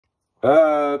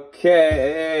Okay,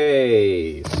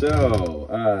 so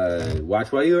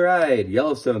watch while you ride,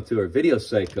 Yellowstone tour, video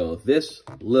cycle. This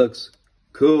looks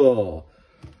cool.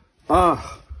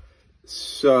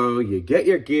 So you get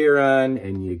your gear on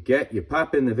and you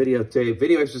pop in the videotape,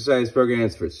 video exercise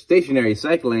programs for stationary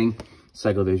cycling,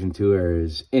 Cycle Vision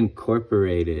Tours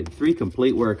Incorporated, 3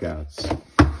 complete workouts.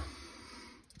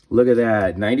 Look at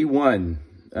that, 91.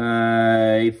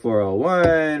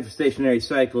 8401 for stationary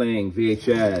cycling,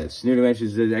 VHS. New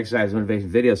Dimensions Exercise Motivation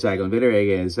Video Cycle and Video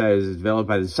Games is developed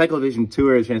by the Cycle Vision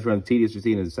Tour, transforming the tedious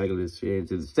routine of the cycle to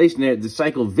the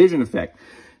Cycle Vision Effect.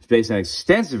 It's based on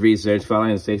extensive research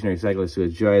following the stationary cyclists who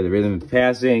enjoy the rhythm of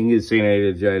passing, the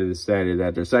scenery, the joy to the decided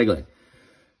outdoor cycling.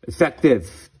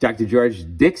 Effective. Dr. George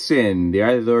Dixon, the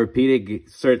orthopedic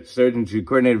surgeon who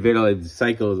coordinated video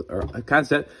cycle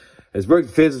concept, has worked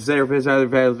with physical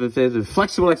therapists,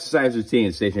 flexible exercise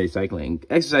routines, stationary cycling,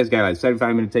 exercise guidelines,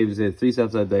 75-minute tapes, 3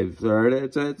 steps.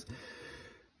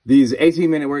 These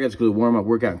 18-minute workouts include warm-up,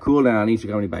 workout, and cool-down, each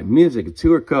accompanied by music, a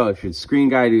tour coach, a screen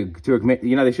guide, tour commit.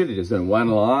 You know, they should have just done one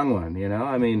long one, you know?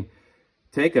 I mean,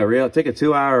 take a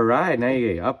 2-hour ride. Now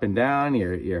you get up and down,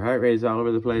 your heart rate is all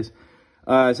over the place.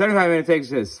 75-minute takes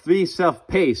says 3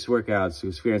 self-paced workouts,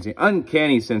 experiencing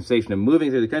uncanny sensation of moving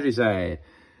through the countryside.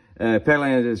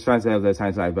 Pedaling is trying to have that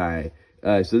time slide by.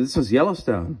 So this was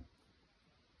Yellowstone.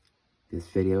 This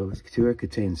video tour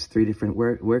contains 3 different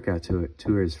workout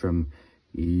tours from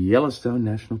Yellowstone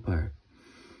National Park.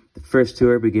 The first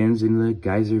tour begins in the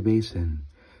Geyser Basin,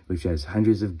 which has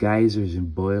hundreds of geysers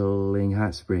and boiling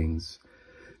hot springs,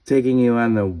 taking you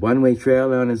on the one-way trail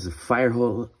known as the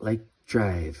Firehole Lake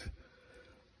Drive.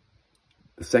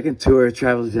 The second tour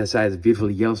travels outside the beautiful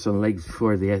Yellowstone Lake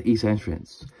before the east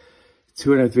entrance.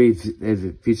 203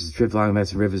 features a trip along the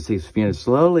Medicine River, takes Phoenix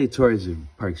slowly towards the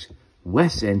park's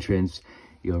west entrance.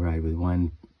 You'll ride with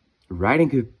one riding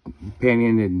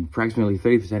companion, and approximately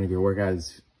 30% of your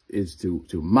workouts is to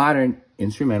modern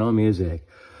instrumental music.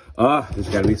 Oh, there's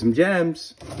got to be some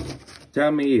gems.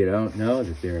 Tell me you don't know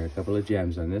that there are a couple of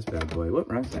gems on this bad boy. Whoop,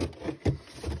 wrong side.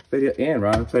 Video and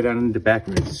wrong upside down into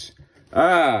backwards. We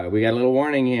got a little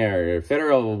warning here.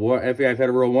 FBI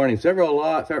federal warning. Federal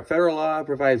law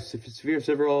provides severe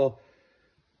civil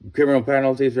criminal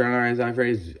penalties for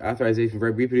unauthorized authorization for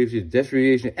reproduction,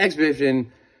 distribution, exhibition,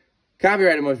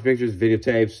 copyrighted motion pictures,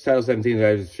 videotapes, Title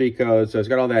 17 street code. So it's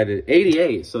got all that at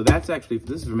 88. So that's actually,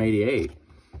 this is from 88.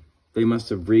 They must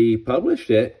have republished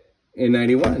it in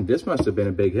 91. This must have been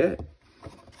a big hit.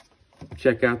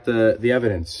 Check out the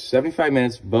evidence. 75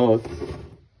 minutes, both.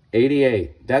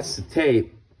 88. That's the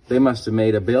tape. They must have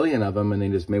made 1 billion of them, and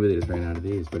maybe they just ran out of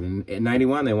these. But in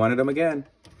 91, they wanted them again.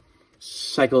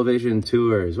 Cycle Vision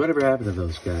Tours. Whatever happened to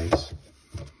those guys?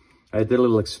 I did a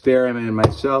little experiment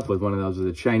myself with one of those with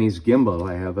a Chinese gimbal.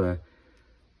 I have a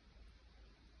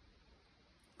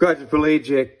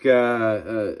quadriplegic.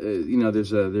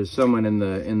 There's someone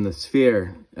in the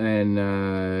sphere, and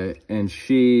I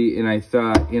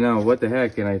thought, what the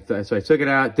heck? So I took it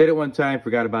out, did it one time,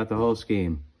 forgot about the whole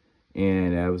scheme.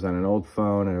 And I was on an old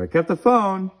phone, and I kept the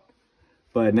phone,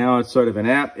 but now it's sort of an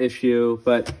app issue.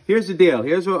 But here's the deal.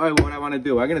 Here's what I want to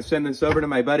do. I'm going to send this over to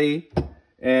my buddy,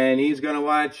 and he's going to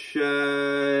watch,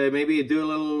 maybe do a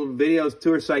little video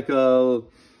tour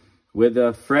cycle with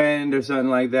a friend or something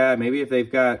like that. Maybe if they've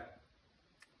got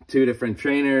 2 different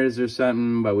trainers or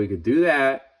something, but we could do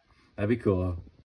that. That'd be cool.